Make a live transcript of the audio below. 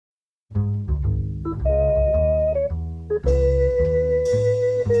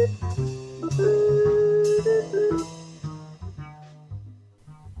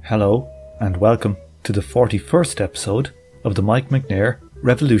Hello, and welcome to the 41st episode of the Mike McNair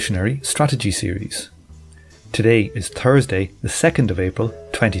Revolutionary Strategy Series. Today is Thursday, the 2nd of April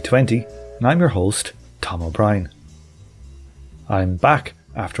 2020, and I'm your host, Tom O'Brien. I'm back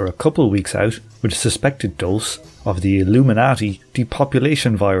after a couple weeks out with a suspected dose of the Illuminati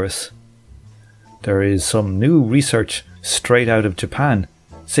depopulation virus. There is some new research straight out of Japan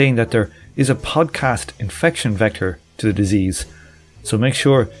saying that there is a podcast infection vector to the disease, so make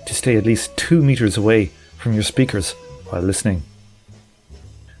sure to stay at least 2 meters away from your speakers while listening.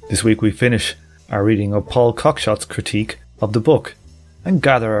 This week we finish our reading of Paul Cockshotts' critique of the book and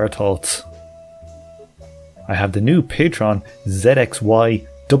gather our thoughts. I have the new patron ZXYWVUT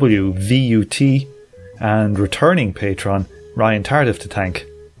and returning patron Ryan Tardif to thank.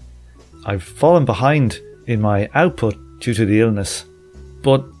 I've fallen behind in my output due to the illness,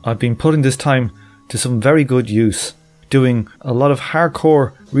 but I've been putting this time to some very good use, doing a lot of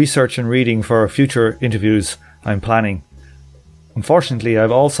hardcore research and reading for future interviews I'm planning. Unfortunately, I've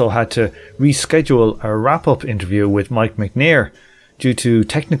also had to reschedule a wrap-up interview with Mike McNair due to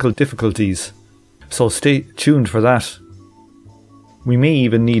technical difficulties, so stay tuned for that. We may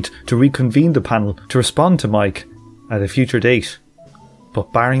even need to reconvene the panel to respond to Mike at a future date.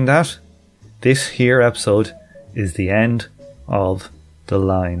 But barring that, this here episode is the end of the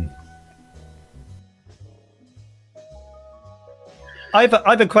line. I've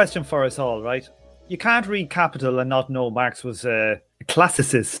a question for us all, right? You can't read Capital and not know Marx was a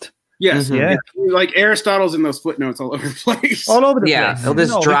classicist. Yes, yeah. Like Aristotle's in those footnotes all over the place. All over the place. Yeah, he'll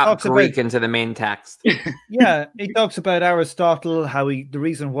just drop Greek into the main text. Yeah, he talks about Aristotle, how the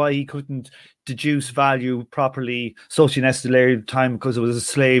reason why he couldn't deduce value properly, socionestalary time because it was a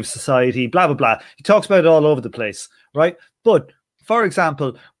slave society, blah, blah, blah. He talks about it all over the place, right? But, for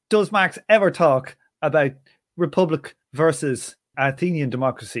example, does Marx ever talk about republic versus Athenian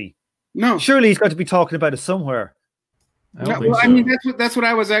democracy? No. Surely he's got to be talking about it somewhere. I mean, that's what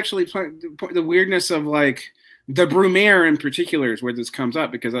I was actually the weirdness of like the Brumaire in particular is where this comes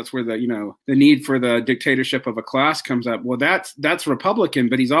up, because that's where the need for the dictatorship of a class comes up. Well, that's Republican,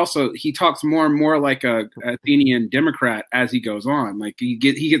 but he talks more and more like a Athenian Democrat as he goes on. Like he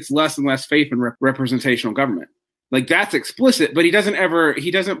gets less and less faith in representational government. Like that's explicit, but he doesn't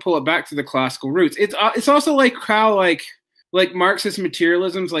pull it back to the classical roots. It's also like how like Marxist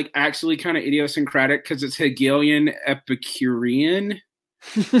materialism's like actually kind of idiosyncratic because it's Hegelian Epicurean,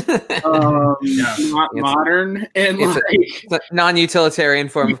 modern, and it's a non-utilitarian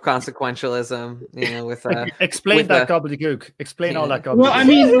form of consequentialism. With explain that gobbledygook. Explain all that gobbledygook. Well, I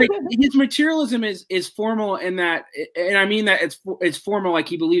mean, like his materialism is formal in that, and I mean that it's formal. Like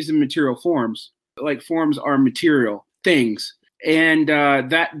he believes in material forms. Like forms are material things, and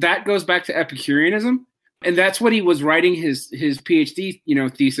that goes back to Epicureanism. And that's what he was writing his PhD,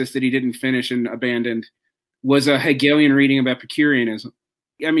 thesis that he didn't finish and abandoned, was a Hegelian reading of Epicureanism.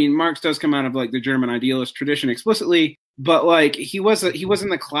 I mean, Marx does come out of like the German idealist tradition explicitly, but like he was in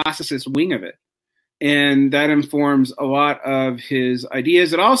the classicist wing of it, and that informs a lot of his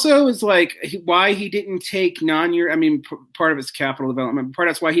ideas. It also is like why he didn't take part of it's capital development. Part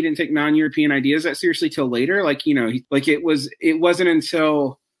that's why he didn't take non-European ideas that seriously till later. Like it wasn't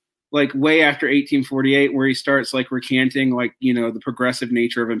until like way after 1848 where he starts like recanting like the progressive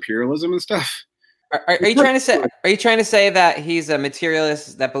nature of imperialism and stuff. Are you trying to say that he's a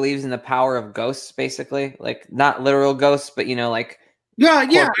materialist that believes in the power of ghosts, basically? Like not literal ghosts, but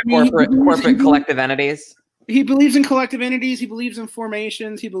corporate collective entities. He believes in collective entities, he believes in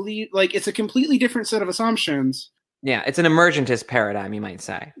formations, he believes like it's a completely different set of assumptions. Yeah, it's an emergentist paradigm, you might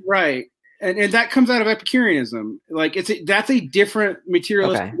say. Right. And that comes out of Epicureanism. Like that's a different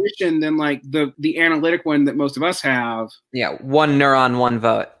materialist tradition than like the analytic one that most of us have. Yeah, one neuron, one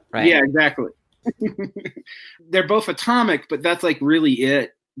vote. Right. Yeah, exactly. They're both atomic, but that's like really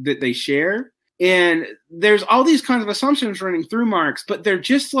it that they share. And there's all these kinds of assumptions running through Marx, but they're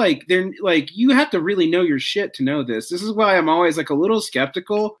you have to really know your shit to know this. This is why I'm always like a little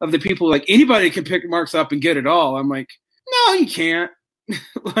skeptical of the people like anybody can pick Marx up and get it all. I'm like, no, you can't.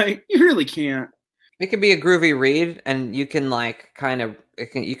 Like you really can't. It can be a groovy read, and you can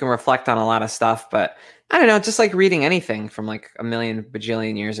you can reflect on a lot of stuff. But I don't know, just like reading anything from like a million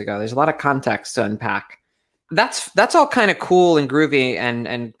bajillion years ago, there's a lot of context to unpack. That's all kind of cool and groovy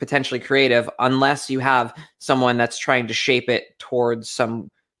and potentially creative, unless you have someone that's trying to shape it towards some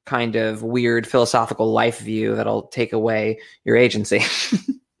kind of weird philosophical life view that'll take away your agency.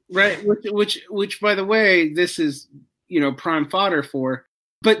 Right. Which by the way, this is prime fodder for.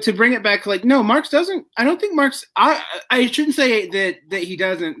 But to bring it back, like, no, Marx doesn't. I don't think Marx. I shouldn't say that he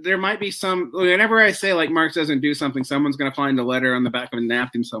doesn't. There might be some. Whenever I say like Marx doesn't do something, someone's going to find a letter on the back of a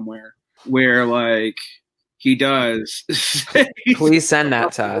napkin somewhere where like he does. Please send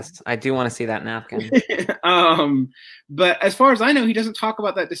that to us. I do want to see that napkin. But as far as I know, he doesn't talk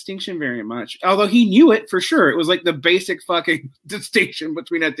about that distinction very much. Although he knew it for sure. It was like the basic fucking distinction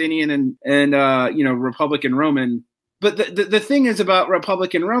between Athenian and Republican Roman. But the thing is about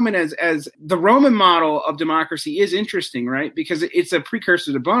Republican Roman as the Roman model of democracy is interesting, right? Because it's a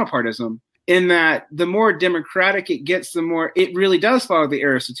precursor to Bonapartism in that the more democratic it gets, the more it really does follow the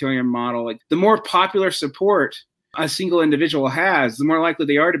Aristotelian model. Like the more popular support a single individual has, the more likely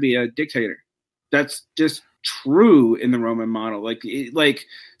they are to be a dictator. That's just true in the Roman model. Like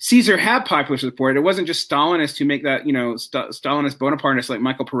Caesar had popular support. It wasn't just Stalinists who make that, Stalinist Bonapartists like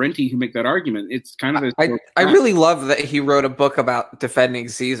Michael Parenti who make that argument. It's kind of I really love that he wrote a book about defending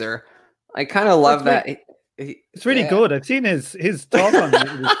Caesar. I kind of love that. It's really good. I've seen his talk on it.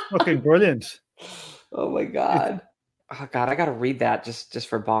 It was fucking brilliant. Oh my god. I gotta read that just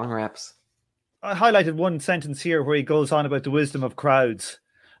for bong reps. I highlighted one sentence here where he goes on about the wisdom of crowds.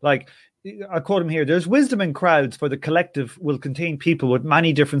 Like, I quote him here: "There's wisdom in crowds, for the collective will contain people with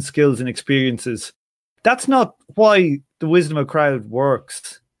many different skills and experiences." That's not why the wisdom of crowd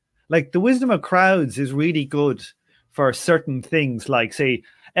works. Like, the wisdom of crowds is really good for certain things, like, say,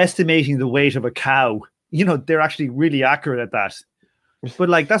 estimating the weight of a cow. They're actually really accurate at that. But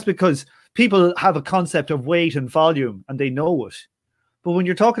like, that's because people have a concept of weight and volume and they know it. But when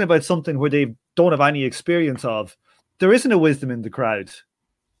you're talking about something where they don't have any experience of, there isn't a wisdom in the crowd.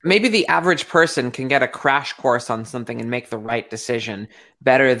 Maybe the average person can get a crash course on something and make the right decision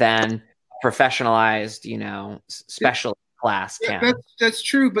better than professionalized, special class can. That's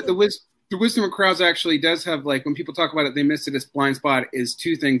true, but the wisdom of crowds actually does have, like, when people talk about it, they miss it as blind spot is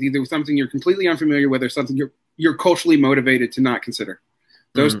two things: either something you're completely unfamiliar with or something you're culturally motivated to not consider.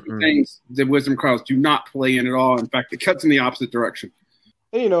 Those two things, the wisdom of crowds do not play in at all. In fact, it cuts in the opposite direction.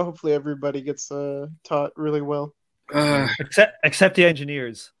 And hopefully everybody gets taught really well. Except the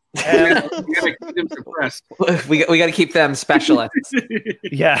engineers. We gotta keep them suppressed. We got to keep them specialists.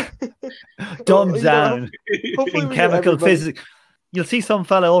 Yeah, dumbed down in chemical physics. You'll see some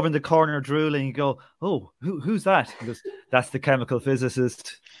fella over in the corner drooling. You go, "Oh, who's that?" He goes, "That's the chemical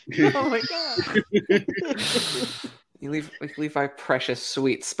physicist." Oh my god! You leave our precious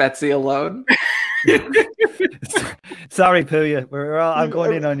sweet Spetsy alone. Sorry, Puya. I'm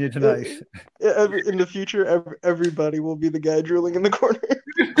going in on you tonight. In the future, everybody will be the guy drooling in the corner.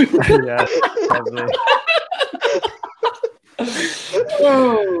 Yeah, probably.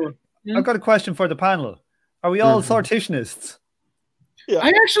 Oh. I've got a question for the panel. Are we all sortitionists? Yeah.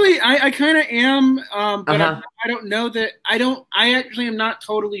 I kind of am, but I don't know that. I actually am not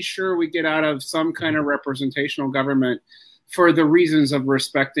totally sure we get out of some kind of representational government for the reasons of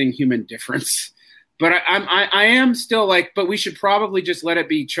respecting human difference. But I am still like, but we should probably just let it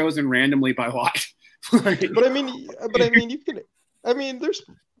be chosen randomly by lot. But I mean, you can. I mean, there's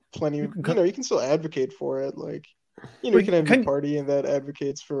plenty. You can still advocate for it. Like, you can have a party and that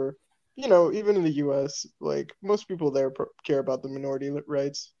advocates for. Even in the U.S., like, most people there care about the minority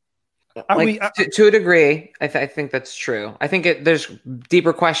rights. To a degree, I think that's true. I think there's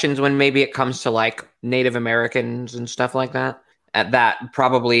deeper questions when maybe it comes to like Native Americans and stuff like that. At that,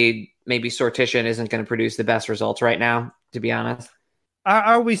 probably maybe sortition isn't going to produce the best results right now, to be honest.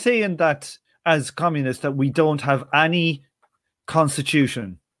 Are we saying that as communists that we don't have any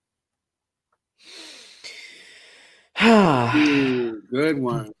constitution? Good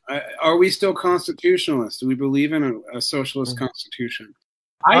one. Are we still constitutionalists? Do we believe in a socialist constitution?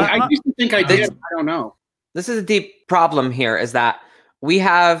 I used to think I did. I don't know. This is a deep problem here, is that we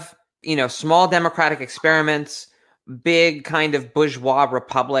have, small democratic experiments, big kind of bourgeois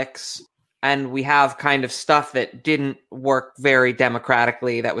republics, and we have kind of stuff that didn't work very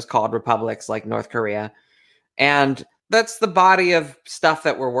democratically that was called republics, like North Korea. And that's the body of stuff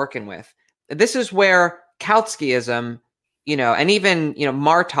that we're working with. This is where Kautskyism, and even,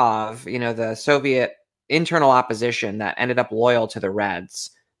 Martov, the Soviet internal opposition that ended up loyal to the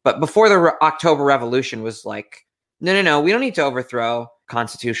Reds. But before the October Revolution was like, no, we don't need to overthrow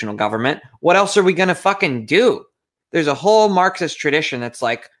constitutional government. What else are we going to fucking do? There's a whole Marxist tradition that's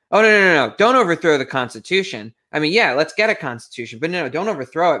like, oh, no, don't overthrow the Constitution. I mean, yeah, let's get a Constitution, but no, don't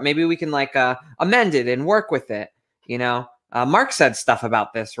overthrow it. Maybe we can amend it and work with it. Marx said stuff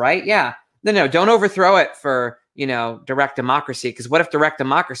about this, right? Yeah. No, don't overthrow it for, direct democracy. Because what if direct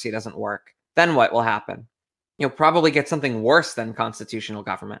democracy doesn't work? Then what will happen? You'll probably get something worse than constitutional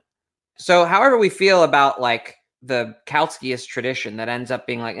government. So however we feel about the Kautskyist tradition that ends up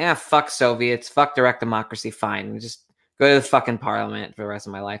being like, fuck Soviets, fuck direct democracy, fine. Just go to the fucking parliament for the rest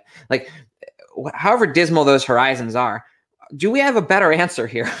of my life. Like, however dismal those horizons are, do we have a better answer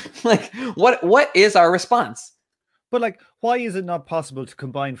here? Like, what is our response? But like, why is it not possible to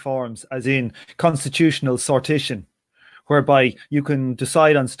combine forms, as in constitutional sortition, whereby you can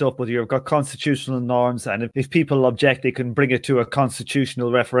decide on stuff, but you've got constitutional norms, and if people object, they can bring it to a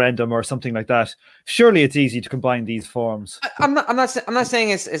constitutional referendum or something like that. Surely it's easy to combine these forms. I'm not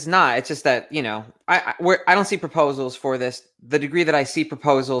saying it's not. It's just that, you know, I don't see proposals for this. The degree that I see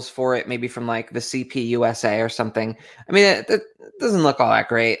proposals for it, maybe from like the CPUSA or something. I mean, it doesn't look all that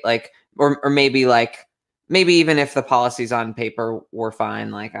great. Like, or maybe even if the policies on paper were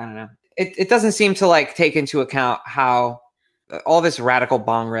fine, like, I don't know. It doesn't seem to like take into account how all this radical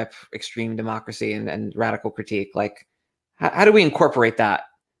bong rip, extreme democracy and radical critique, like how do we incorporate that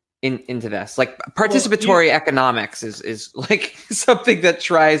into this? Like participatory economics is like something that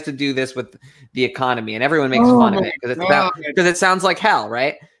tries to do this with the economy, and everyone makes fun of it because it sounds like hell,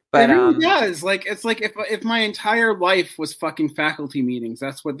 right? But it really does. Like, it's like if my entire life was fucking faculty meetings,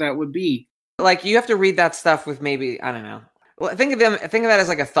 that's what that would be. Like, you have to read that stuff with maybe, I don't know. Well, think of that as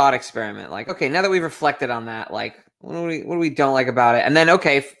like a thought experiment. Like, okay, now that we've reflected on that, like, what do we don't like about it? And then,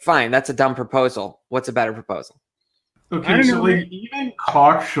 okay, fine, that's a dumb proposal. What's a better proposal? Okay, so like even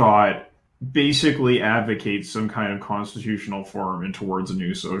Cockshott basically advocates some kind of constitutional form and towards a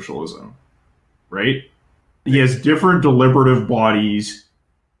new socialism, right? He has different deliberative bodies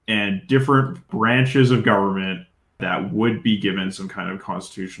and different branches of government that would be given some kind of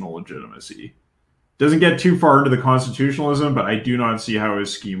constitutional legitimacy. Doesn't get too far into the constitutionalism, but I do not see how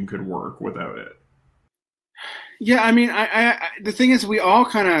his scheme could work without it. Yeah, I mean, I the thing is, we all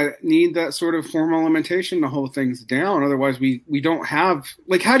kind of need that sort of formal limitation to hold things down. Otherwise, we don't have,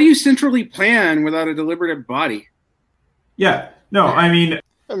 like, how do you centrally plan without a deliberative body? Yeah, no, I mean,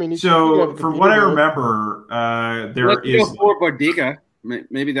 so from what I remember, Let's go for Bodega.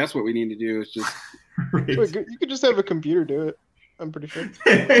 Maybe that's what we need to do. Is just right. You could just have a computer do it. I'm pretty sure.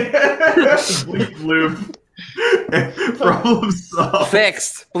 Bleep bloop. Problem solved.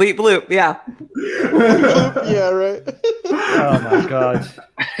 Fixed. Bleep bloop. Yeah. Yeah, right. Oh my god.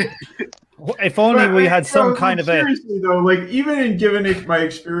 If only we had some kind of seriously though, like even in given my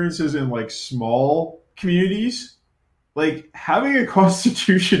experiences in like small communities, like having a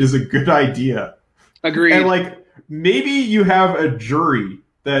constitution is a good idea. Agreed. And like maybe you have a jury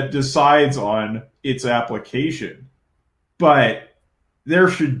that decides on its application, but there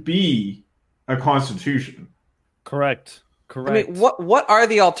should be a constitution. Correct. I mean, what are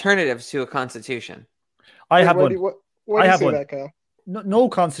the alternatives to a constitution? I have one. Why do you say that, Kyle? No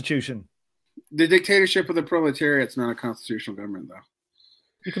constitution. The dictatorship of the proletariat's not a constitutional government, though.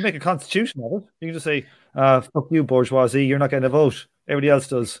 You can make a constitution of it. You can just say, fuck you, bourgeoisie, you're not getting a vote. Everybody else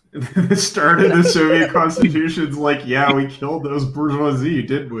does. The start of the Soviet constitution's like, yeah, we killed those bourgeoisie,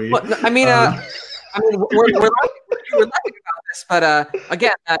 didn't we? Well, I mean, we're laughing about this, but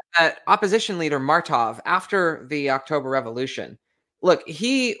again, that opposition leader Martov, after the October Revolution, look,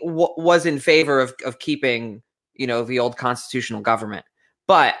 he was in favor of keeping, you know, the old constitutional government,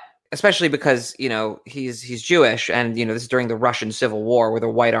 but especially because, you know, he's Jewish, and you know, this is during the Russian Civil War, where the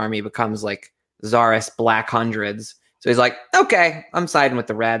White Army becomes like Tsarist Black Hundreds. So he's like, okay, I'm siding with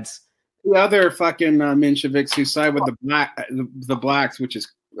the Reds. The other fucking Mensheviks who side with the blacks, which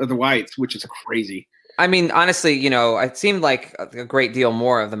is the whites, which is crazy. I mean, honestly, you know, it seemed like a great deal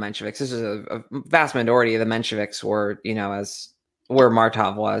more of the Mensheviks. This is a vast majority of the Mensheviks were, you know, as where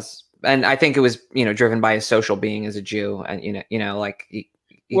Martov was, and I think it was, you know, driven by his social being as a Jew, and you know, like.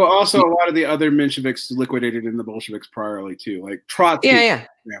 Well, also a lot of the other Mensheviks liquidated in the Bolsheviks priorly too, like Trotsky. Yeah.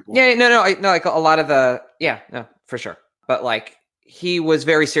 No, like a lot of the for sure. But like he was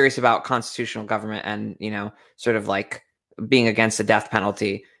very serious about constitutional government and, you know, sort of like being against the death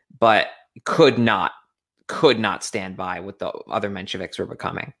penalty, but could not stand by what the other Mensheviks were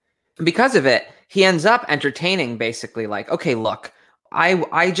becoming. Because of it, he ends up entertaining basically like, okay, look,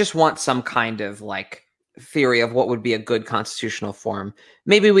 I just want some kind of like theory of what would be a good constitutional form.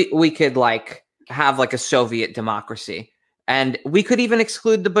 Maybe we could like have like a Soviet democracy, and we could even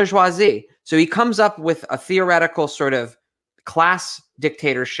exclude the bourgeoisie. So he comes up with a theoretical sort of class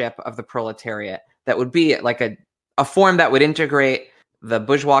dictatorship of the proletariat that would be like a form that would integrate the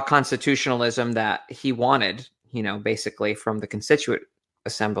bourgeois constitutionalism that he wanted, you know, basically from the Constituent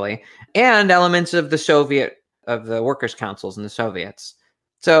Assembly, and elements of the workers' councils and the Soviets.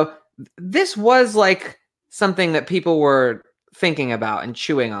 So this was like something that people were thinking about and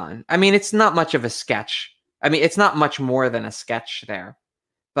chewing on. I mean, it's not much of a sketch. I mean, it's not much more than a sketch there.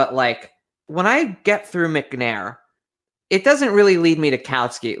 But like when I get through McNair, it doesn't really lead me to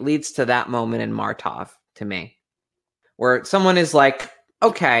Kautsky. It leads to that moment in Martov to me, where someone is like,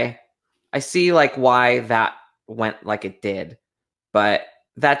 okay, I see like why that went like it did, but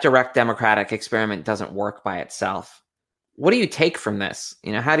that direct democratic experiment doesn't work by itself. What do you take from this?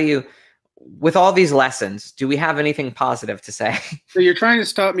 How do you, with all these lessons, do we have anything positive to say? So you're trying to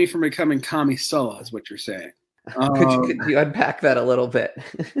stop me from becoming Kami Sulla, is what you're saying. Could you unpack that a little bit?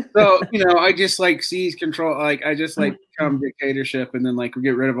 So, I just like seize control. Like I just like become dictatorship, and then like we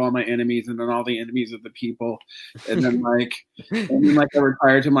get rid of all my enemies, and then all the enemies of the people, and then I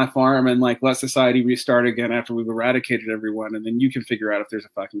retire to my farm and like let society restart again after we've eradicated everyone, and then you can figure out if there's a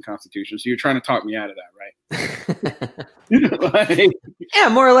fucking constitution. So you're trying to talk me out of that, right? Yeah,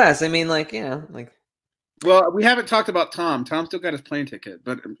 more or less. I mean, Well, we haven't talked about Tom. Tom still got his plane ticket,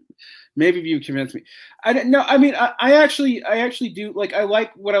 but maybe you convinced me. I don't know. I mean, I actually do like.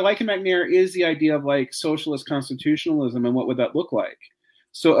 What I like in McNair is the idea of like socialist constitutionalism and what would that look like.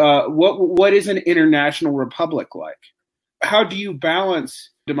 So, what is an international republic like? How do you balance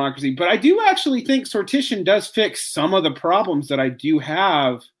democracy? But I do actually think sortition does fix some of the problems that I do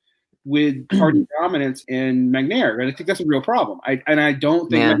have with party dominance in McNair, and I think that's a real problem. I don't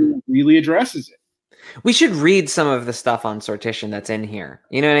think McNair really addresses it. We should read some of the stuff on sortition that's in here.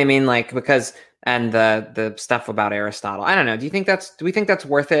 You know what I mean? Like, because, and the stuff about Aristotle. I don't know. Do we think that's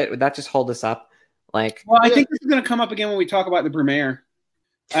worth it? Would that just hold us up? Like, well, I think this is going to come up again when we talk about the Brumaire.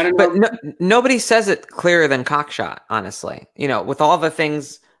 I don't know. But nobody says it clearer than Cockshott, honestly. With all the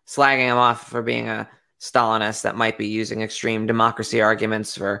things slagging him off for being a Stalinist that might be using extreme democracy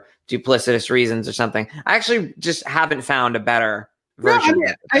arguments for duplicitous reasons or something. I actually just haven't found a better version.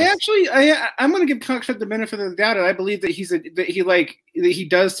 No, I'm going to give Cockshott the benefit of the doubt, and I believe that he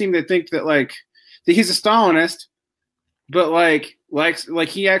does seem to think that like that he's a Stalinist, but like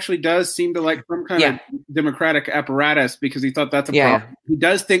he actually does seem to like some kind of democratic apparatus because he thought that's a problem. Yeah. He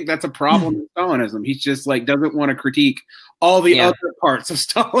does think that's a problem in Stalinism. He just like doesn't want to critique all the other parts of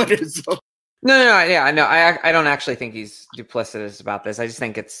Stalinism. No, yeah, I know. I don't actually think he's duplicitous about this. I just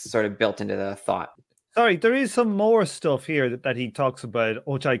think it's sort of built into the thought. Sorry, there is some more stuff here that he talks about,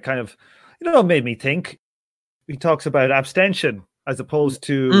 which I kind of, made me think. He talks about abstention as opposed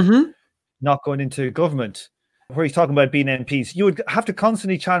to not going into government, where he's talking about being MPs. You would have to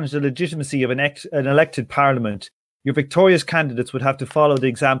constantly challenge the legitimacy of an elected parliament. Your victorious candidates would have to follow the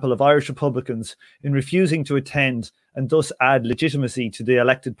example of Irish Republicans in refusing to attend and thus add legitimacy to the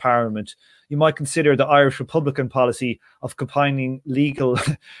elected parliament. You might consider the Irish Republican policy of combining legal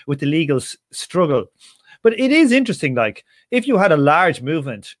with the legal struggle. But it is interesting, like, if you had a large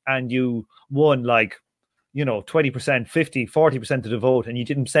movement and you won, 20%, 50%, 40% of the vote, and you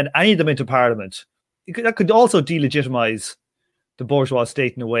didn't send any of them into parliament, that could also delegitimize the bourgeois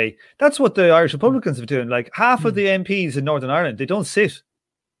state in a way. That's what the Irish Republicans are doing. Like, half of the MPs in Northern Ireland, they don't sit.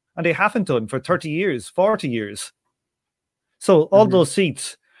 And they haven't done for 30 years, 40 years. So all those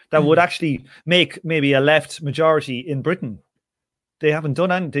seats that would actually make maybe a left majority in Britain, they haven't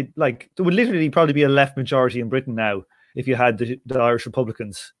done anything. Like, there would literally probably be a left majority in Britain now if you had the Irish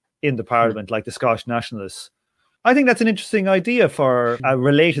Republicans in the parliament, like the Scottish Nationalists. I think that's an interesting idea for a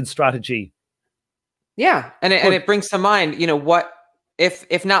related strategy. Yeah, and it brings to mind, what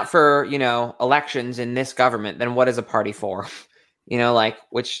if not for elections in this government, then what is a party for?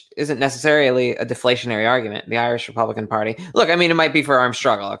 Which isn't necessarily a deflationary argument. The Irish Republican Party. Look, I mean, it might be for armed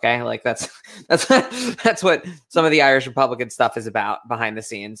struggle. Okay, like that's what some of the Irish Republican stuff is about behind the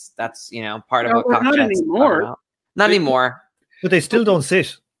scenes. That's part of what Cockshotts not anymore. About. Not anymore. But they still don't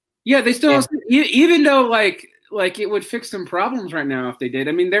sit. Yeah, they still don't sit. Even though like it would fix some problems right now if they did.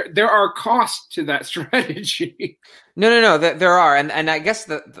 I mean, there are costs to that strategy. No. There are, and I guess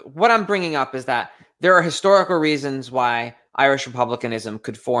what I'm bringing up is that there are historical reasons why Irish republicanism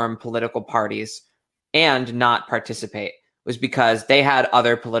could form political parties and not participate, was because they had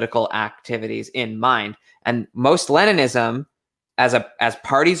other political activities in mind. And most Leninism, as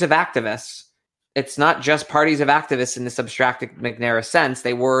parties of activists, it's not just parties of activists in this abstracted McNair sense.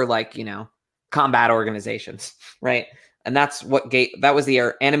 They were combat organizations, right? And that's that was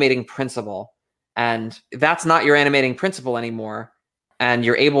the animating principle. And that's not your animating principle anymore. And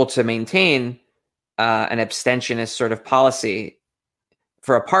you're able to maintain an abstentionist sort of policy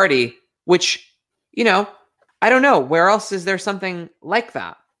for a party, which, I don't know, where else is there something like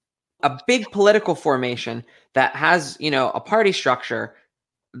that? A big political formation that has, a party structure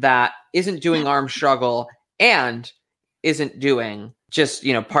that isn't doing armed struggle and isn't doing just,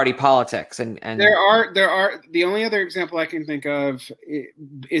 party politics. And there are the only other example I can think of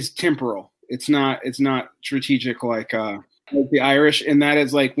is temporal. It's not strategic like like the Irish, and that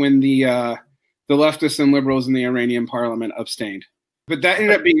is like when the leftists and liberals in the Iranian parliament abstained. But that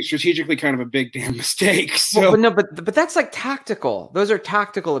ended up being strategically kind of a big damn mistake. So but that's like tactical. Those are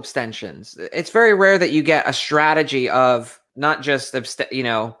tactical abstentions. It's very rare that you get a strategy of not just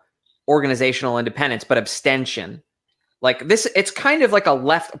organizational independence, but abstention. Like this, it's kind of like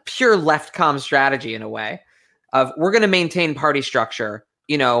a pure left com strategy in a way of we're going to maintain party structure.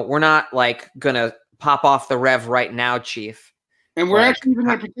 We're not like going to pop off the rev right now, chief. And we're actually even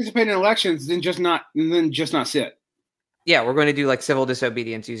going to participate in elections, then just not sit. Yeah, we're going to do like civil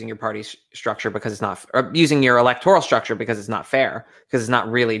disobedience using your party structure because it's not, or using your electoral structure because it's not fair, because it's not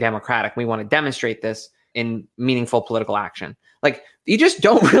really democratic. We want to demonstrate this in meaningful political action. Like you just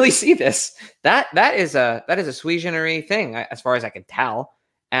don't really see this. That is a sui generis thing, as far as I can tell,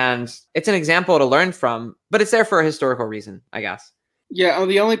 and it's an example to learn from. But it's there for a historical reason, I guess. Yeah,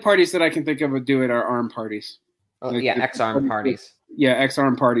 the only parties that I can think of would do it are armed parties. Ex-armed parties. Yeah,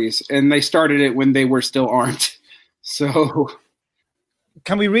 ex-armed parties, and they started it when they were still armed. So,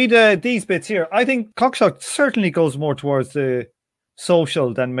 can we read these bits here? I think Cockshotts certainly goes more towards the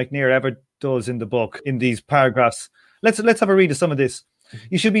social than McNair ever does in the book, in these paragraphs. Let's have a read of some of this.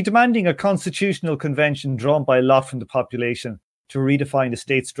 You should be demanding a constitutional convention drawn by lot from the population to redefine the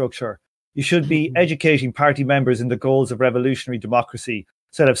state structure. You should be educating party members in the goals of revolutionary democracy,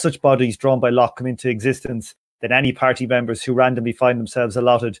 so that if such bodies drawn by lot come into existence, then any party members who randomly find themselves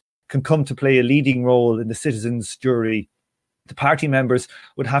allotted can come to play a leading role in the citizens' jury. The party members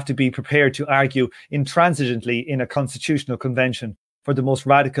would have to be prepared to argue intransigently in a constitutional convention for the most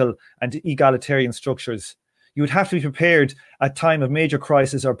radical and egalitarian structures. You would have to be prepared at time of major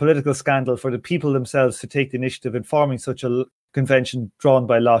crisis or political scandal for the people themselves to take the initiative in forming such a convention drawn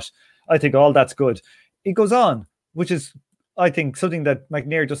by lot. I think all that's good. It goes on, which is, I think, something that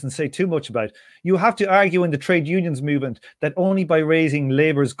McNair doesn't say too much about. You have to argue in the trade unions movement that only by raising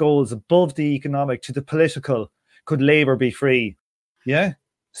labour's goals above the economic to the political could labour be free. Yeah?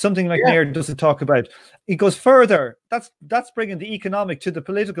 Something McNair doesn't talk about. He goes further. That's bringing the economic to the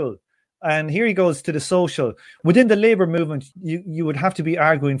political. And here he goes to the social. Within the labour movement, you would have to be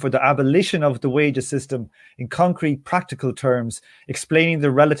arguing for the abolition of the wages system in concrete, practical terms, explaining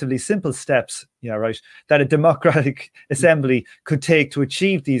the relatively simple steps, that a democratic assembly could take to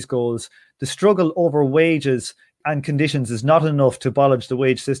achieve these goals. The struggle over wages and conditions is not enough to abolish the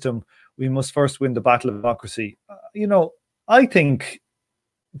wage system. We must first win the battle of democracy. I think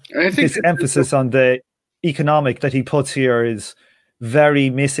this emphasis on the economic that he puts here is very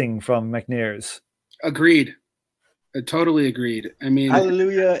missing from McNair's. Agreed. Totally agreed. I mean,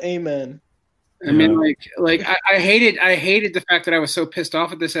 hallelujah, amen. I mean, I hated the fact that I was so pissed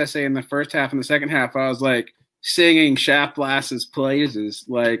off at this essay in the first half. In the second half, I was like singing Shaft Blass's praises,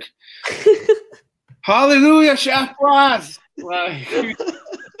 like hallelujah, Shaft Blass. Like,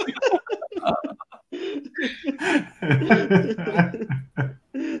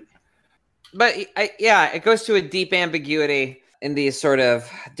 but it goes to a deep ambiguity in these sort of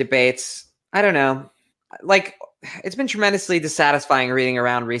debates. I don't know. Like, it's been tremendously dissatisfying reading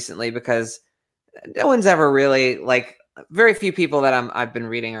around recently because no one's ever really, like, very few people that I've been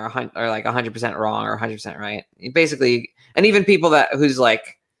reading are like 100% wrong or 100% right. Basically, and even people whose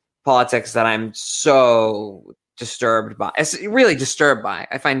like politics that I'm so disturbed by. It's really disturbed by.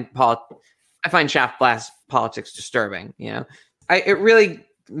 I find Shaft Blass politics disturbing. It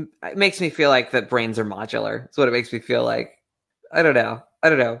makes me feel like that brains are modular. It's what it makes me feel like. I don't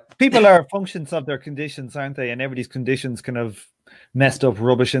know. People are functions of their conditions, aren't they? And everybody's conditions kind of messed up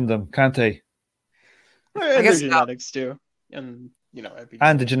rubbish in them, can't they? I guess genetics too, and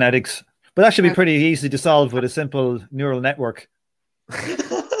and the genetics. But that should be pretty easy to solve with a simple neural network. But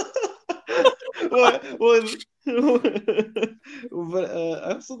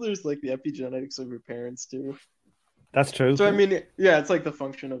also there's like the epigenetics of your parents too. That's true. So I mean, yeah, it's like the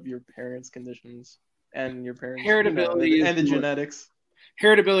function of your parents' conditions and your parents' heritability and the genetics.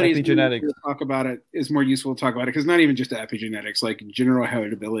 Heritability is more useful to talk about it because not even just epigenetics, like general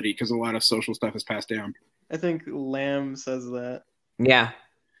heritability, because a lot of social stuff is passed down. I think Lamb says that. Yeah.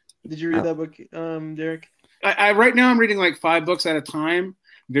 Did you read that book, Derek? I right now I'm reading like 5 books at a time,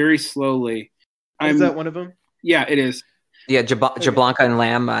 very slowly. Is that one of them? Yeah, it is. Yeah, Jablonka and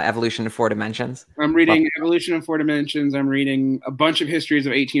Lamb, Evolution in 4 Dimensions. I'm reading Evolution in 4 Dimensions. I'm reading a bunch of histories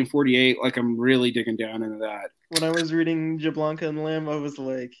of 1848. Like, I'm really digging down into that. When I was reading Jablonka and Lamb, I was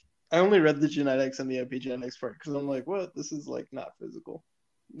like, I only read the genetics and the epigenetics part because I'm like, what? This is like not physical.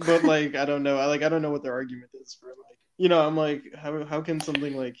 But like, I don't know. I don't know what their argument is for like, I'm like, how can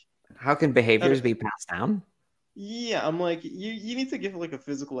something like, how can behaviors be passed down? Yeah, I'm like, you need to give like a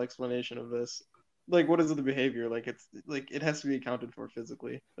physical explanation of this. like what is the behavior? Like it's like it has to be accounted for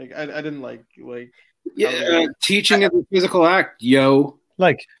physically. Like I didn't like teaching is a physical act, yo.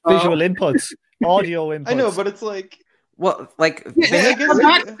 Like visual inputs, audio inputs. I know, but it's like like I'm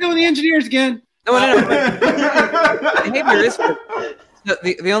back to the engineers again. No. Behavior is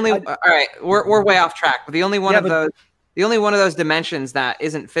the only. All right, we're way off track. But the only one of those dimensions that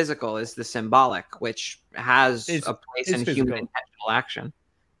isn't physical is the symbolic, which has a place in human intentional action.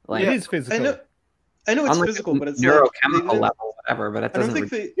 Like, it is physical. I know it's physical, but it's neurochemical level, whatever. But it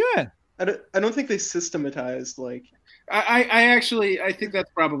doesn't. I don't think they systematized like. I think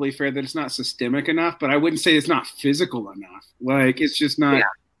that's probably fair that it's not systemic enough, but I wouldn't say it's not physical enough. Like it's just not. Yeah.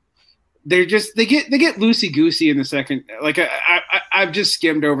 They get loosey goosey in the second. Like I've just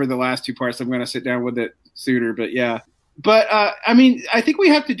skimmed over the last two parts. I'm going to sit down with it sooner, but yeah. But I mean, I think we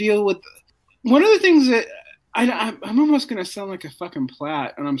have to deal with one of the things that I'm almost going to sound like a fucking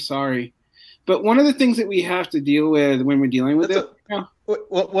plat, and I'm sorry, but one of the things that we have to deal with when we're dealing with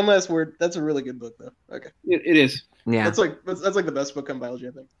one last word. That's a really good book, though. Okay, it is. Yeah, that's like the best book on biology,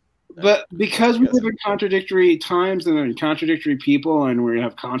 I think. But because we live in contradictory times and contradictory people, and we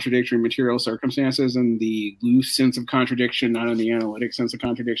have contradictory material circumstances, and the loose sense of contradiction, not in the analytic sense of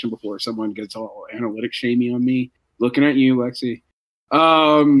contradiction, before someone gets all analytic shamey on me. Looking at you, Lexi.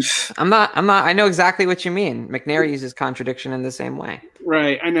 I'm not. I know exactly what you mean. McNair uses contradiction in the same way.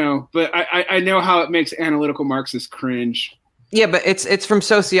 Right, I know, but I know how it makes analytical Marxists cringe. Yeah, but it's from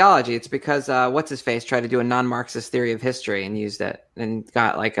sociology. It's because what's his face tried to do a non-Marxist theory of history and used it and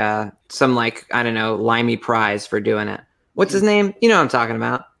got like some like I don't know limey prize for doing it. What's his name? You know what I'm talking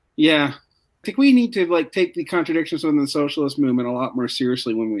about? Yeah, I think we need to like take the contradictions within the socialist movement a lot more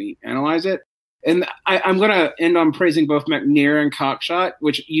seriously when we analyze it. And I'm going to end on praising both McNair and Cockshott,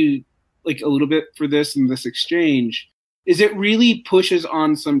 which you like a little bit for this and this exchange. Is it really pushes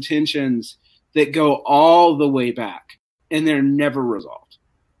on some tensions that go all the way back. And they're never resolved.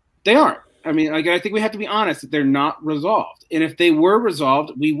 They aren't. I mean, I think we have to be honest that they're not resolved. And if they were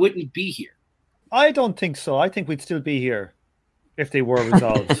resolved, we wouldn't be here. I don't think so. I think we'd still be here if they were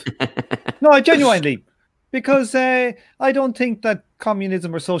resolved. No, genuinely. Because I don't think that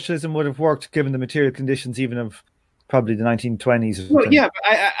communism or socialism would have worked given the material conditions even of probably the 1920s. Well, yeah,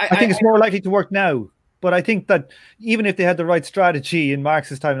 but I think it's more likely to work now. But I think that even if they had the right strategy in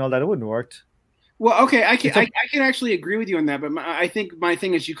Marxist time and all that, it wouldn't have worked. Well, okay, I can actually agree with you on that, but I think my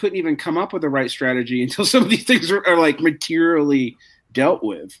thing is you couldn't even come up with the right strategy until some of these things are like materially dealt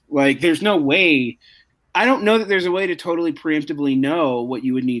with. Like, there's no way. I don't know that there's a way to totally preemptively know what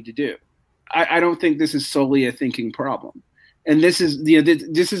you would need to do. I don't think this is solely a thinking problem, and this is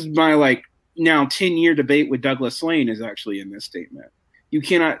this is my like now 10-year debate with Douglas Lane is actually in this statement. You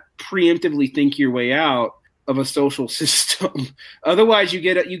cannot preemptively think your way out of a social system. Otherwise, you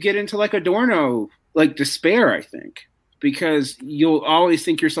get into like Adorno, like despair. I think because you'll always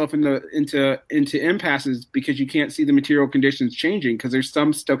think yourself into impasses because you can't see the material conditions changing because there's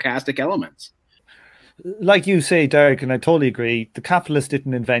some stochastic elements. Like you say, Derek, and I totally agree. The capitalists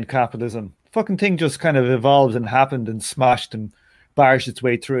didn't invent capitalism. The fucking thing just kind of evolved and happened and smashed and barged its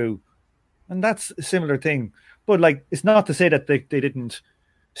way through, and that's a similar thing. But like, it's not to say that they didn't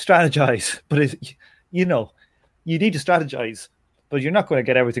strategize, but you need to strategize, but you're not going to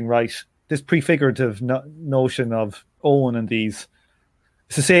get everything right. This prefigurative notion of Owen and these,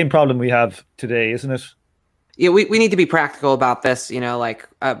 it's the same problem we have today, isn't it? Yeah, we need to be practical about this. Like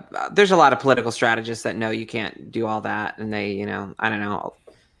there's a lot of political strategists that know you can't do all that. And they, I don't know.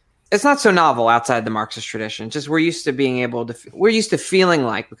 It's not so novel outside the Marxist tradition. Just we're used to feeling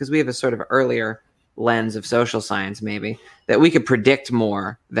like, because we have a sort of earlier lens of social science, maybe, that we could predict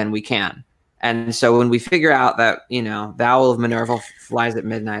more than we can. And so when we figure out that, the owl of Minerva flies at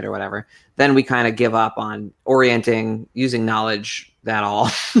midnight or whatever, then we kind of give up on using knowledge at all.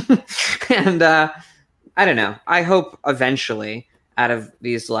 And I don't know. I hope eventually out of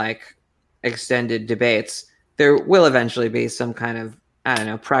these like extended debates, there will eventually be some kind of, I don't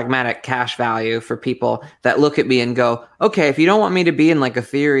know, pragmatic cash value for people that look at me and go, okay, if you don't want me to be in like a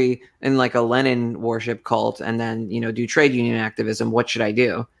theory in like a Lenin worship cult and then, do trade union activism, what should I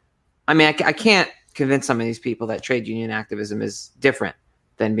do? I mean, I can't convince some of these people that trade union activism is different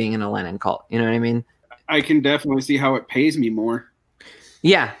than being in a Lenin cult. You know what I mean? I can definitely see how it pays me more.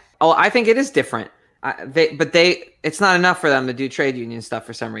 Yeah. Oh, I think it is different. It's not enough for them to do trade union stuff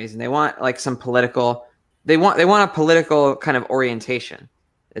for some reason. They want like some political. They want a political kind of orientation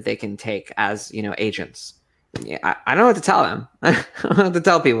that they can take as agents. Yeah, I don't know what to tell them. I don't know what to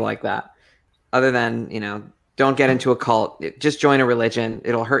tell people like that, other than don't get into a cult. Just join a religion.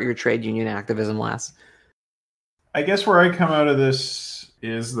 It'll hurt your trade union activism less. I guess where I come out of this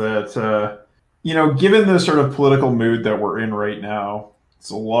is that given the sort of political mood that we're in right now, it's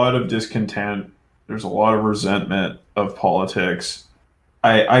a lot of discontent. There's a lot of resentment of politics.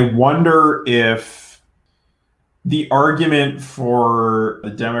 I wonder if the argument for the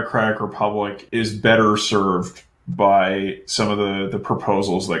Democratic Republic is better served by some of the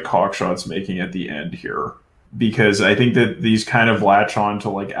proposals that Cockshotts making at the end here. Because I think that these kind of latch on to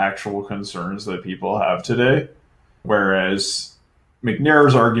like actual concerns that people have today. Whereas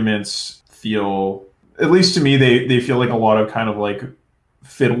McNair's arguments feel, at least to me, they feel like a lot of kind of like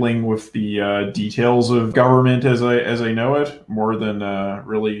fiddling with the details of government as I know it, more than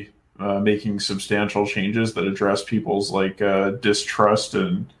really making substantial changes that address people's like distrust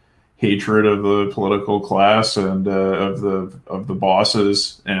and hatred of the political class and of the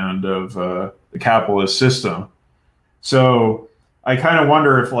bosses and of the capitalist system. So I kind of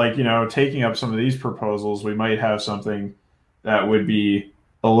wonder if, like, taking up some of these proposals, we might have something that would be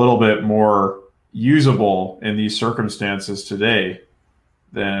a little bit more usable in these circumstances today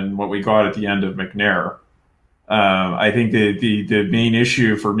than what we got at the end of McNair. I think the main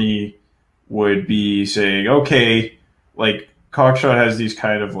issue for me would be saying, okay, like Cockshott has these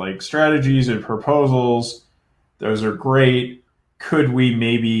kind of like strategies and proposals. Those are great. Could we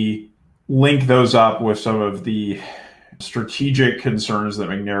maybe link those up with some of the strategic concerns that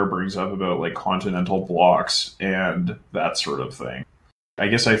McNair brings up about like continental blocks and that sort of thing? I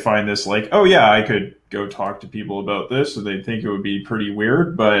guess I find this like, oh yeah, I could go talk to people about this and they'd think it would be pretty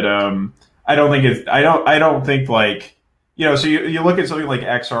weird, but I don't think like, so you look at something like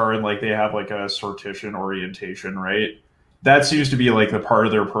XR and like they have like a sortition orientation, right? That seems to be like the part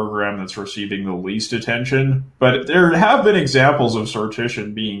of their program that's receiving the least attention. But there have been examples of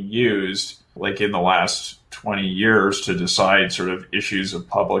sortition being used like in the last 20 years to decide sort of issues of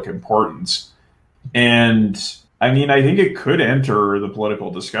public importance. And I mean, I think it could enter the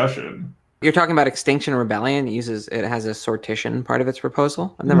political discussion. You're talking about Extinction Rebellion. It has a sortition part of its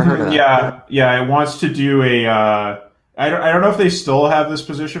proposal. I've never heard of that. Yeah. It wants to do I don't know if they still have this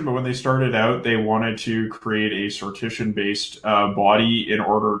position, but when they started out, they wanted to create a sortition-based body in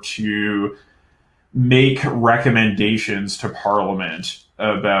order to make recommendations to Parliament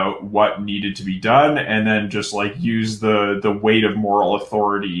about what needed to be done, and then just like use the weight of moral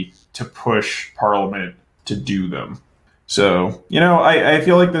authority to push Parliament to do them. So, I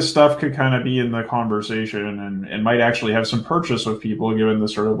feel like this stuff could kind of be in the conversation and might actually have some purchase with people given the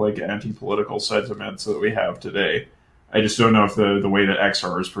sort of like anti-political sentiments that we have today. I just don't know if the way that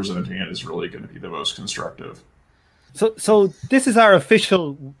XR is presenting it is really going to be the most constructive. So this is our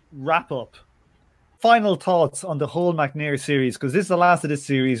official wrap-up. Final thoughts on the whole McNair series, because this is the last of this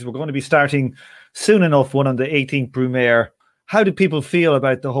series. We're going to be starting soon enough one on the 18th Brumaire. How do people feel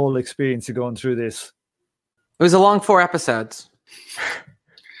about the whole experience of going through this? It was a long 4 episodes.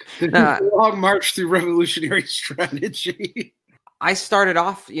 A long march through revolutionary strategy. I started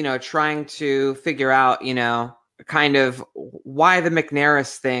off, trying to figure out, kind of why the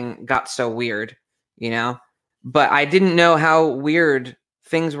McNairist thing got so weird, but I didn't know how weird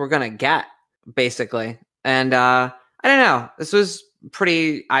things were going to get, basically. And I don't know. This was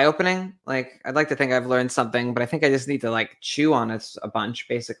pretty eye-opening. Like, I'd like to think I've learned something, but I think I just need to like chew on it a bunch,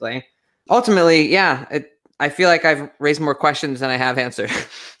 basically. Ultimately, yeah, I feel like I've raised more questions than I have answered,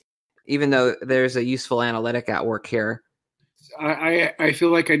 even though there's a useful analytic at work here. I feel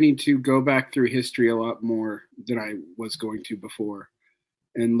like I need to go back through history a lot more than I was going to before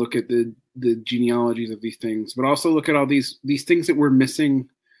and look at the genealogies of these things, but also look at all these things that we're missing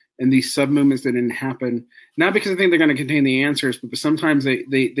and these sub-movements that didn't happen. Not because I think they're going to contain the answers, but sometimes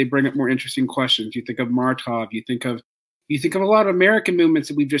they bring up more interesting questions. You think of Martov, you think of a lot of American movements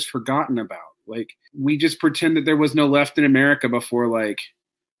that we've just forgotten about. Like, we just pretend that there was no left in America before, like,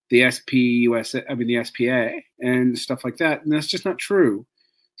 the the SPA and stuff like that. And that's just not true.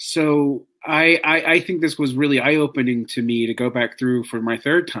 So I think this was really eye-opening to me to go back through for my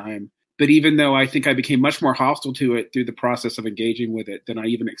 3rd time. But even though I think I became much more hostile to it through the process of engaging with it than I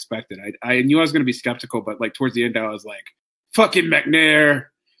even expected. I knew I was going to be skeptical, but like towards the end, I was like, fucking McNair.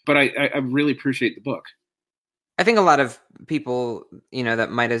 But I really appreciate the book. I think a lot of people,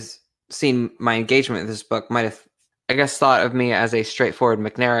 that might have seen my engagement with this book might have, I guess, thought of me as a straightforward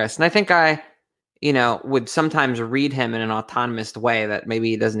McNairist. And I think I, would sometimes read him in an autonomous way that maybe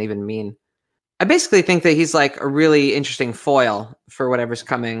he doesn't even mean. I basically think that he's like a really interesting foil for whatever's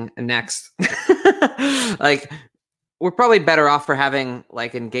coming next. Like, we're probably better off for having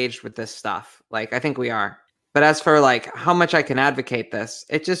like engaged with this stuff. Like, I think we are. But as for like how much I can advocate this,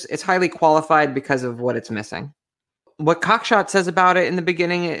 it's highly qualified because of what it's missing. What Cockshott says about it in the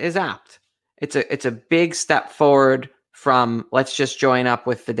beginning is apt. It's a big step forward from let's just join up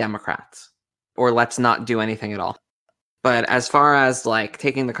with the Democrats. or let's not do anything at all. But as far as like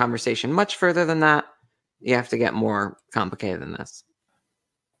taking the conversation much further than that, you have to get more complicated than this.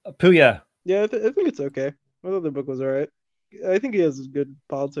 Puya. Yeah, I think it's okay. I thought the book was all right. I think he has good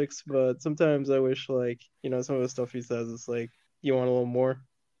politics, but sometimes I wish, like, some of the stuff he says is like, you want a little more.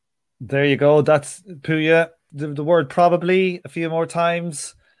 There you go. That's Puya. The word probably a few more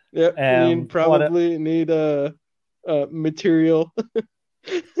times. Yeah, need material.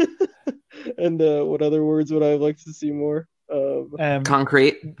 And what other words would I like to see more?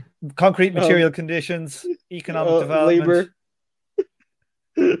 Concrete material conditions, economic development,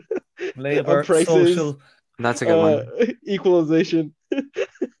 labor, prices, social. That's a good one.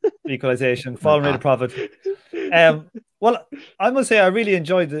 Equalization, falling rate of profit. Well, I must say I really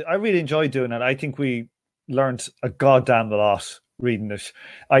enjoyed doing it. I think we learned a goddamn lot reading it.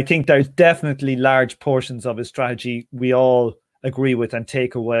 I think there's definitely large portions of his strategy we all agree with and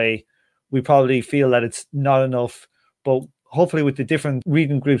take away. We probably feel that it's not enough, but hopefully with the different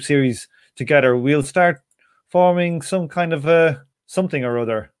reading group series together, we'll start forming some kind of something or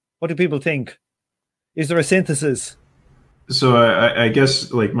other. What do people think? Is there a synthesis? So I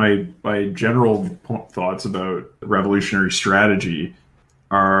guess like my general thoughts about revolutionary strategy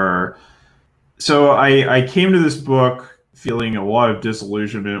are, so I came to this book feeling a lot of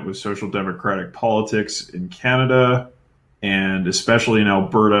disillusionment with social democratic politics in Canada and especially in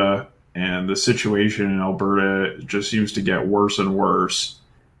Alberta, and the situation in Alberta just seems to get worse and worse.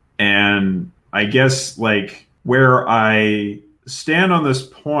 And I guess like where I stand on this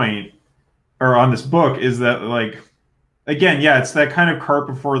point or on this book is that like, again, yeah, it's that kind of cart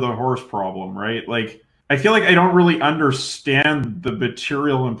before the horse problem, right? Like, I feel like I don't really understand the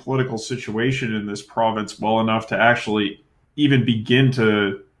material and political situation in this province well enough to actually even begin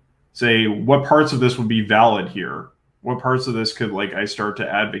to say what parts of this would be valid here. What parts of this could like I start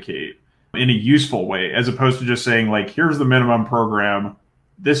to advocate in a useful way, as opposed to just saying like, here's the minimum program.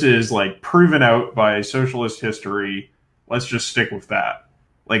 This is like proven out by socialist history. Let's just stick with that.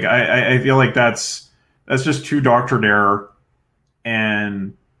 Like, I feel like that's just too doctrinaire.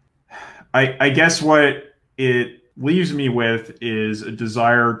 And I guess what it leaves me with is a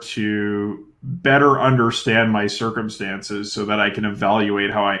desire to better understand my circumstances so that I can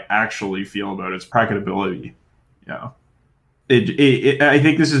evaluate how I actually feel about its practicability. Yeah. I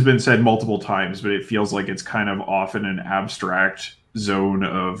think this has been said multiple times, but it feels like it's kind of often an abstract zone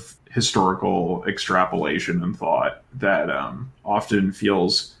of historical extrapolation and thought that often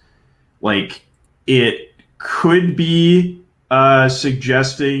feels like it could be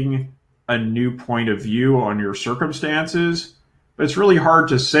suggesting a new point of view on your circumstances, but it's really hard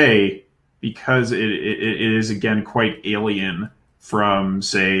to say because it is, again, quite alien from,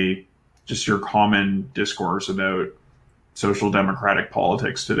 say, just your common discourse about social democratic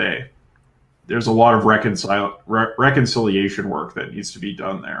politics today. There's a lot of reconciliation work that needs to be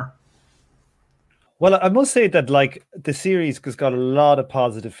done there. Well, I must say that like the series has got a lot of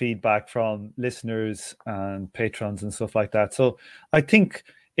positive feedback from listeners and patrons and stuff like that. So I think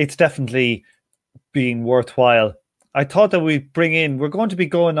it's definitely been worthwhile. I thought that we're going to be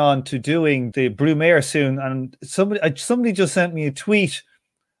going on to doing the Brumaire soon. And somebody just sent me a tweet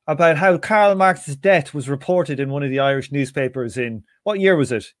about how Karl Marx's death was reported in one of the Irish newspapers in, what year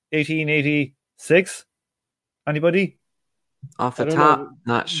was it? 1886? Anybody? Off the top,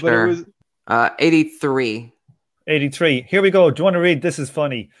 not sure. It was 83. 83. Here we go. Do you want to read? This is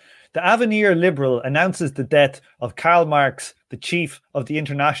funny. The Avenir Liberal announces the death of Karl Marx, the chief of the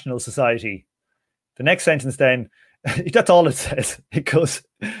International Society. The next sentence then, that's all it says. It goes,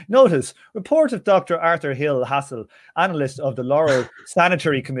 notice, report of Dr. Arthur Hill Hassel, analyst of the Laurel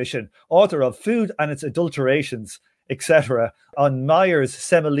Sanitary Commission, author of Food and Its Adulterations, etc., on Meyer's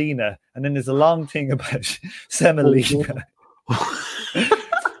semolina. And then there's a long thing about semolina.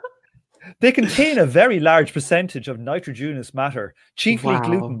 They contain a very large percentage of nitrogenous matter, chiefly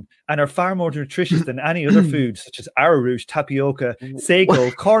gluten, and are far more nutritious than any other food, such as arrowroot, tapioca, sago,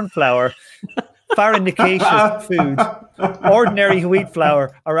 corn flour, farinaceous food, ordinary wheat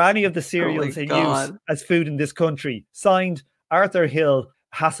flour, or any of the cereals in use as food in this country. Signed, Arthur Hill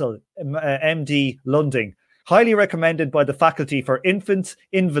Hassel, MD, Lunding. Highly recommended by the faculty for infants,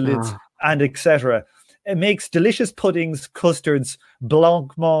 invalids, and etc. It makes delicious puddings, custards,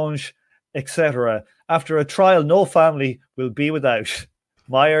 blancmange, etc. After a trial no family will be without.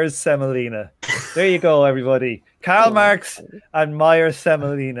 Meyer's semolina. There you go, everybody. Karl Marx and Meyer's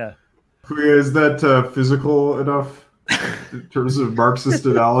semolina. Is that physical enough in terms of Marxist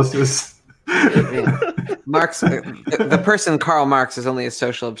analysis? Yeah. Marx, the person Karl Marx is only a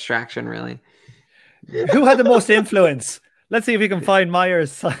social abstraction, really. Who had the most influence? Let's see if we can find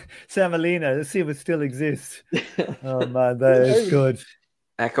Myers Semolina. Let's see if it still exists. Oh man, that is good.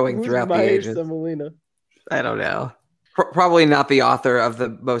 Echoing Who's throughout the Myers ages. Semolina? I don't know. Probably not the author of the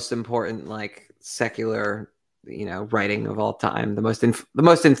most important, like, secular, writing of all time. The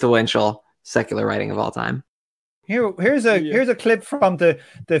most influential secular writing of all time. Here's a clip from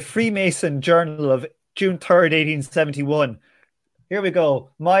the Freemason Journal of June 3rd, 1871. Here we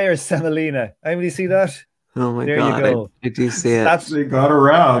go. Myers Semolina. Anybody see that? Oh my there God! You go. I do see it. They got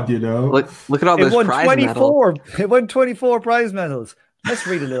around, Look at all those prize medals. It won 24 prize medals. Let's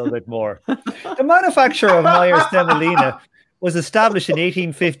read a little bit more. The manufacture of Myers Semolina was established in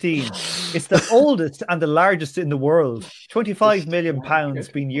 1815. It's the oldest and the largest in the world. 25 million pounds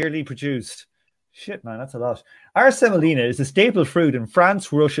being yearly produced. Shit, man, that's a lot. Our semolina is a staple fruit in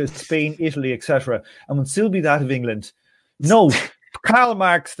France, Russia, Spain, Italy, etc., and will still be that of England. Note, Karl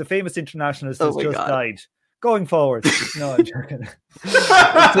Marx, the famous internationalist, has just died. Going forward. No, I'm joking.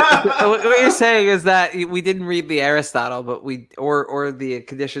 What you're saying is that we didn't read the Aristotle, but or the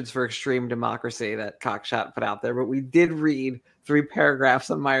Conditions for Extreme Democracy that Cockshott put out there, but we did read 3 paragraphs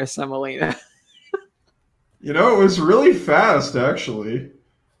on Myers Semolina. It was really fast, actually.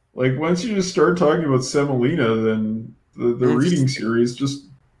 Like, once you just start talking about Semolina, then the reading series just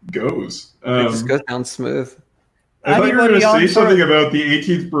goes. It just goes down smooth. I thought you were going to say something about the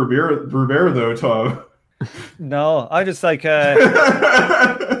 18th Brevier, though, Tom. No, I just like... I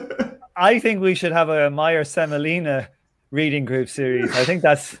think we should have a Myers Semolina reading group series. I think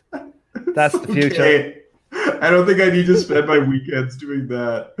that's the future. Okay. I don't think I need to spend my weekends doing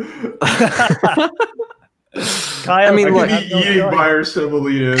that. Kyle, I could be eating Myers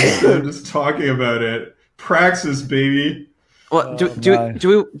Semolina instead of just talking about it. Praxis, baby. Well, do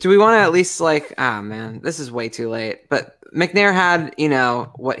we want to at least, like, man, this is way too late. But McNair had,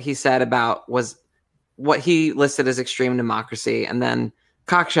 what he said about was what he listed as extreme democracy, and then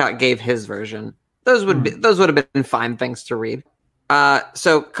Cockshott gave his version. Those would have been fine things to read.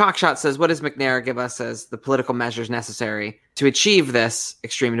 So Cockshott says, what does McNair give us as the political measures necessary to achieve this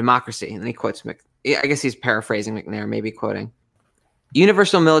extreme democracy? And then he quotes I guess he's paraphrasing McNair, maybe quoting.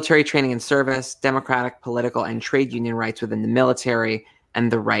 Universal military training and service, democratic, political, and trade union rights within the military,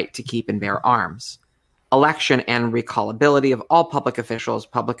 and the right to keep and bear arms. Election and recallability of all public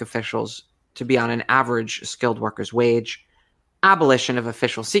officials to be on an average skilled worker's wage. Abolition of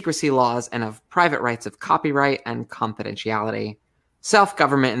official secrecy laws and of private rights of copyright and confidentiality.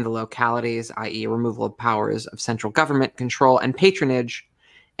 Self-government in the localities, i.e. removal of powers of central government control and patronage,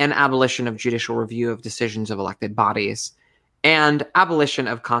 and abolition of judicial review of decisions of elected bodies, and abolition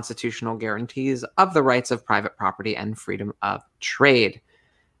of constitutional guarantees of the rights of private property and freedom of trade.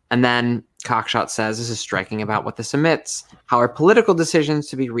 And then Cockshott says, this is striking about what this omits. How are political decisions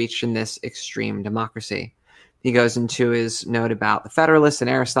to be reached in this extreme democracy? He goes into his note about the Federalists and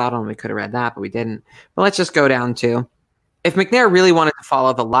Aristotle, and we could have read that, but we didn't. But let's just go down to, if McNair really wanted to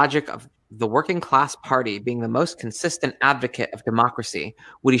follow the logic of the working class party being the most consistent advocate of democracy,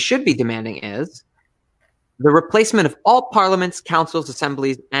 what he should be demanding is the replacement of all parliaments, councils,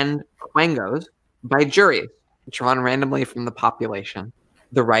 assemblies, and quangos by juries drawn randomly from the population,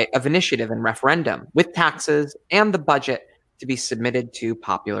 the right of initiative and referendum, with taxes and the budget to be submitted to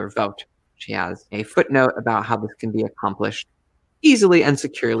popular vote. She has a footnote about how this can be accomplished easily and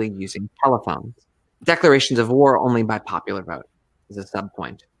securely using telephones. Declarations of war only by popular vote is a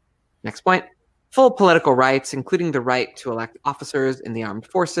subpoint. Next point, full political rights, including the right to elect officers in the armed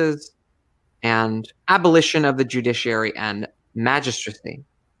forces, and abolition of the judiciary and magistracy.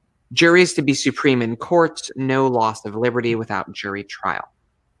 Juries to be supreme in courts, no loss of liberty without jury trial.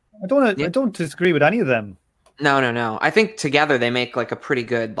 I don't disagree with any of them. No. I think together they make like a pretty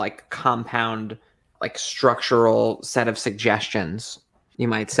good, like, compound, like, structural set of suggestions, you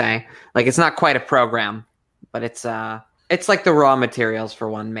might say. Like, it's not quite a program, but it's like the raw materials for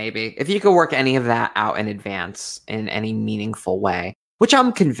one, maybe. If you could work any of that out in advance in any meaningful way, which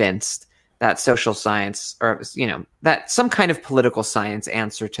I'm convinced that social science, or, that some kind of political science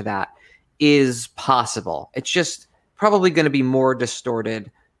answer to that is possible. It's just probably going to be more distorted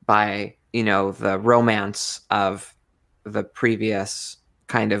by, the romance of the previous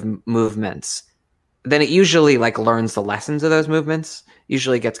kind of movements. Then it usually, like, learns the lessons of those movements,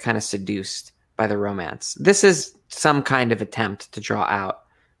 usually gets kind of seduced by the romance. This is some kind of attempt to draw out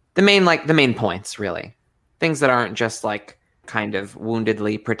the main points, really. Things that aren't just, like, kind of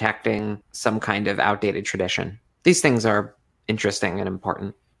woundedly protecting some kind of outdated tradition. These things are interesting and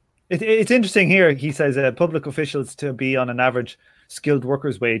important. It's interesting here, he says, public officials to be on an average skilled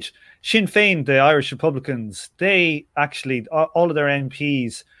worker's wage. Sinn Féin, the Irish Republicans, they actually, all of their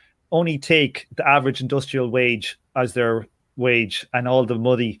MPs only take the average industrial wage as their wage and all the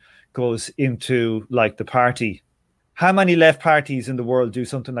money goes into like the party. How many left parties in the world do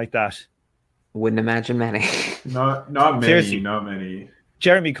something like that? Wouldn't imagine many. Not many. Seriously. Not many.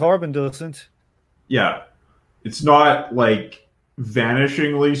 Jeremy Corbyn doesn't. Yeah, it's not like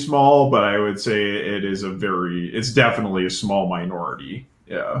vanishingly small, but I would say it's definitely a small minority.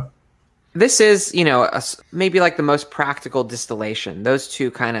 Yeah. This is, maybe like the most practical distillation. Those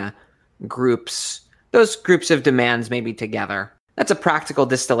two kind of groups, those groups of demands maybe together. That's a practical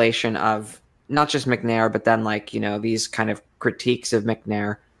distillation of not just McNair, but then like, these kind of critiques of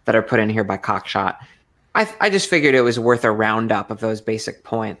McNair that are put in here by Cockshott. I just figured it was worth a roundup of those basic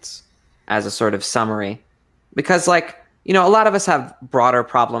points as a sort of summary. Because like, a lot of us have broader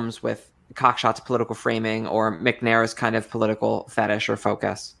problems with Cockshott's political framing or McNair's kind of political fetish or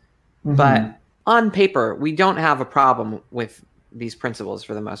focus. Mm-hmm. But on paper, we don't have a problem with these principles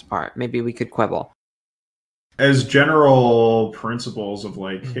for the most part. Maybe we could quibble. As general principles of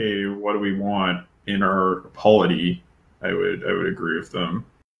like, hey, what do we want in our polity? I would agree with them.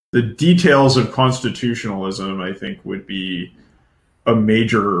 The details of constitutionalism, I think, would be a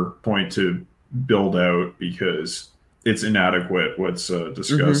major point to build out because it's inadequate what's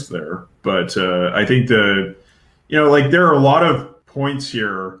discussed there. But I think there are a lot of points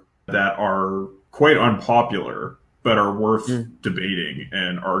here that are quite unpopular, but are worth debating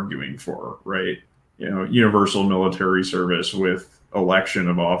and arguing for, right? Universal military service with election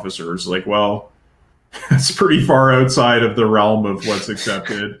of officers, like, well, it's pretty far outside of the realm of what's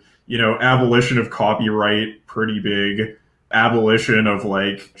accepted. Abolition of copyright, pretty big. Abolition of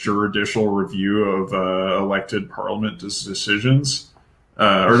like judicial review of elected parliament decisions,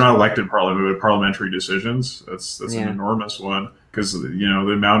 or not elected parliament, but parliamentary decisions. That's an enormous one because the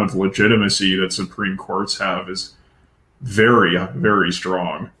amount of legitimacy that Supreme Courts have is very, very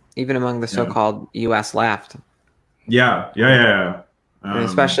strong. Even among the so-called U.S. left. Yeah. And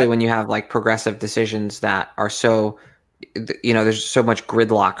especially when you have like progressive decisions that are so, there's so much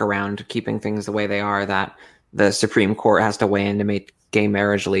gridlock around keeping things the way they are that the Supreme Court has to weigh in to make gay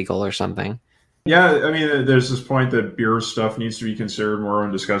marriage legal or something. Yeah, I mean, there's this point that beer stuff needs to be considered more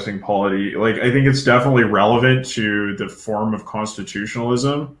when discussing polity. Like, I think it's definitely relevant to the form of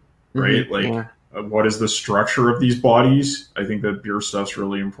constitutionalism, right? What is the structure of these bodies? I think that beer stuff's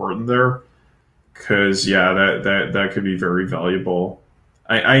really important there because, that could be very valuable.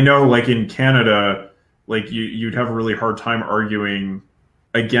 I know, like, in Canada, like, you'd have a really hard time arguing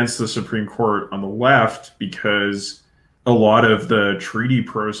against the Supreme Court on the left because a lot of the treaty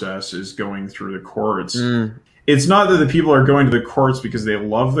process is going through the courts. It's not that the people are going to the courts because they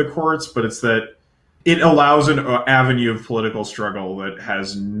love the courts, but it's that it allows an avenue of political struggle that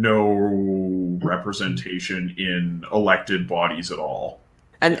has no representation in elected bodies at all.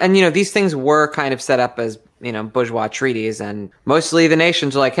 And these things were kind of set up as, bourgeois treaties, and mostly the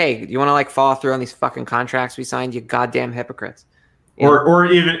nations are like, hey, you want to like follow through on these fucking contracts we signed, you goddamn hypocrites. Or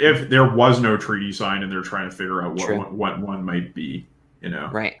even if there was no treaty signed and they're trying to figure out what one might be,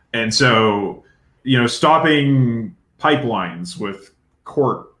 Right. And so, stopping pipelines with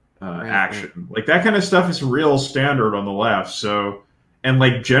court action, like that kind of stuff is real standard on the left. So, and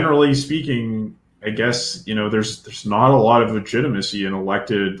like generally speaking, I guess, there's not a lot of legitimacy in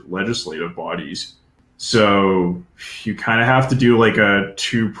elected legislative bodies. So you kind of have to do like a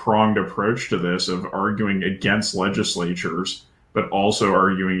two-pronged approach to this of arguing against legislatures, but also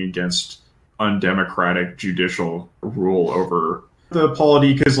arguing against undemocratic judicial rule over the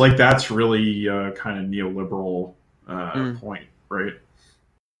polity, because like that's really kind of neoliberal point, right?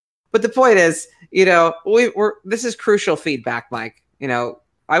 But the point is, this is crucial feedback, Mike.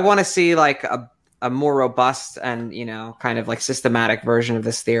 I want to see like a more robust and kind of like systematic version of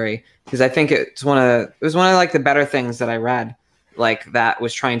this theory, because I think it was one of like the better things that I read, like that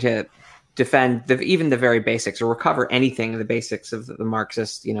was trying to defend even the very basics or recover anything, the basics of the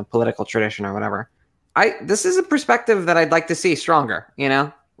Marxist, political tradition or whatever. This is a perspective that I'd like to see stronger,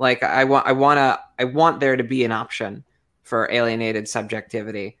 like I want there to be an option for alienated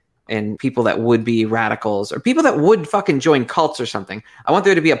subjectivity and people that would be radicals or people that would fucking join cults or something. I want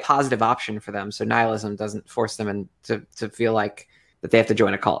there to be a positive option for them, so nihilism doesn't force them to feel like that they have to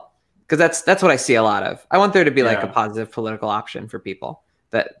join a cult. Because that's what I see a lot of. I want there to be like a positive political option for people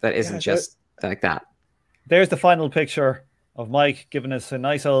that isn't just like that. There's the final picture of Mike giving us a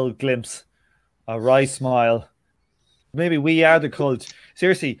nice old glimpse, a wry smile. Maybe we are the cult.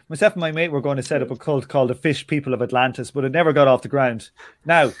 Seriously, myself and my mate were going to set up a cult called the Fish People of Atlantis, but it never got off the ground.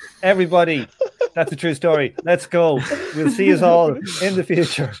 Now, everybody, that's a true story. Let's go. We'll see us all in the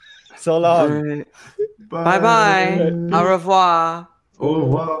future. So long. Bye-bye. Au revoir. Au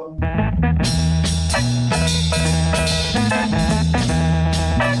revoir.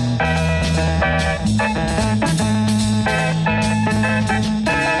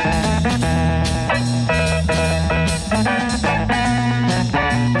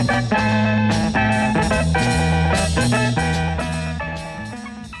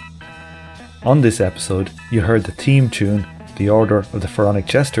 On this episode, you heard the theme tune, The Order of the Pharaonic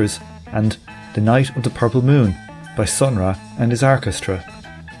Jesters, and The Night of the Purple Moon by Sun Ra and his orchestra.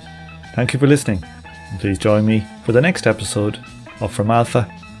 Thank you for listening, and please join me for the next episode of From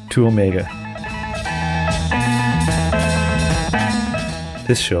Alpha to Omega.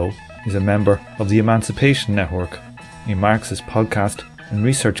 This show is a member of the Emancipation Network, a Marxist podcast and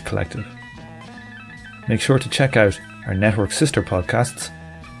research collective. Make sure to check out our network sister podcasts,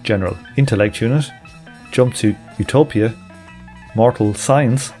 General Intellect Unit, Jumpsuit Utopia, Mortal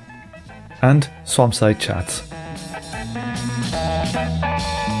Science, and Swampside Chats.